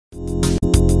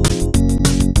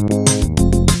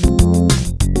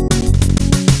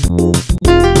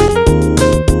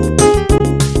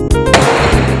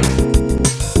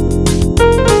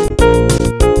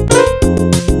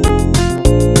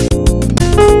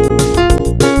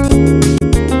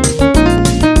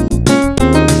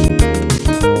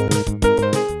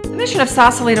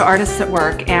Sausalito Artists at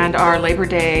Work and our Labor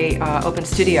Day open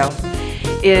studio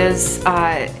is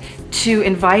to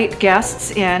invite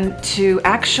guests in to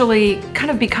actually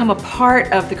kind of become a part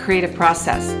of the creative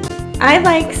process. I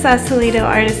like Sausalito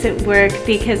Artists at Work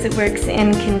because it works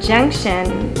in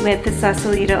conjunction with the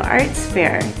Sausalito Arts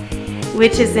Fair,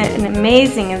 which is an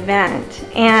amazing event,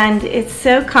 and it's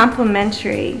so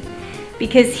complementary.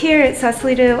 Because here at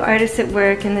Sausalito Artists at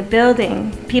Work in the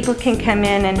building, people can come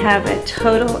in and have a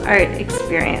total art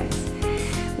experience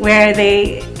where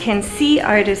they can see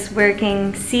artists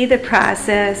working, see the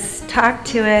process, talk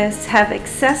to us, have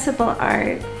accessible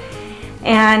art,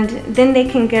 and then they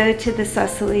can go to the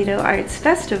Sausalito Arts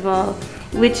Festival,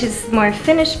 which is more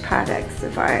finished products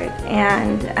of art.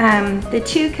 And the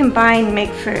two combined make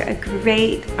for a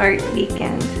great art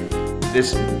weekend.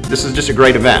 This is just a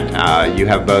great event. You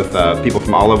have both people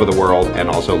from all over the world and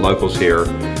also locals here.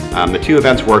 The two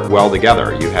events work well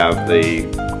together. You have the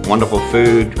wonderful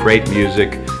food, great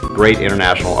music, great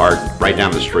international art right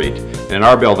down the street. And in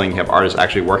our building, you have artists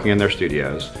actually working in their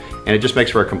studios, and it just makes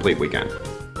for a complete weekend.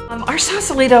 Our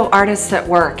Sausalito Artists at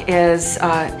Work is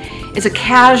a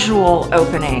casual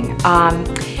opening.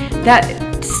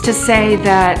 That's to say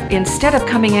that instead of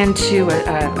coming into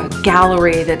a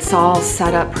gallery that's all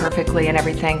set up perfectly and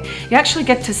everything, you actually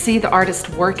get to see the artist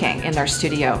working in their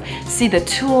studio, see the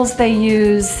tools they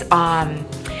use,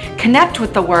 connect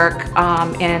with the work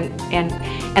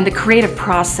and the creative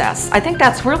process. I think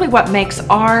that's really what makes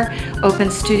our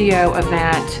open studio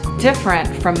event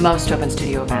different from most open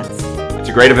studio events. It's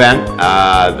a great event.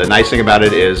 The nice thing about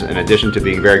it is, in addition to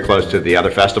being very close to the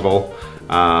other festival,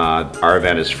 our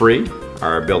event is free.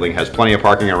 Our building has plenty of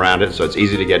parking around it, so it's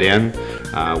easy to get in,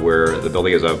 where the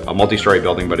building is a multi-story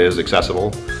building, but it is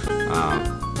accessible,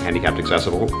 handicapped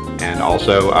accessible, and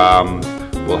also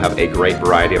we'll have a great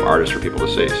variety of artists for people to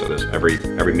see. So there's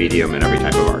every medium and every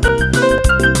type of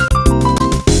art.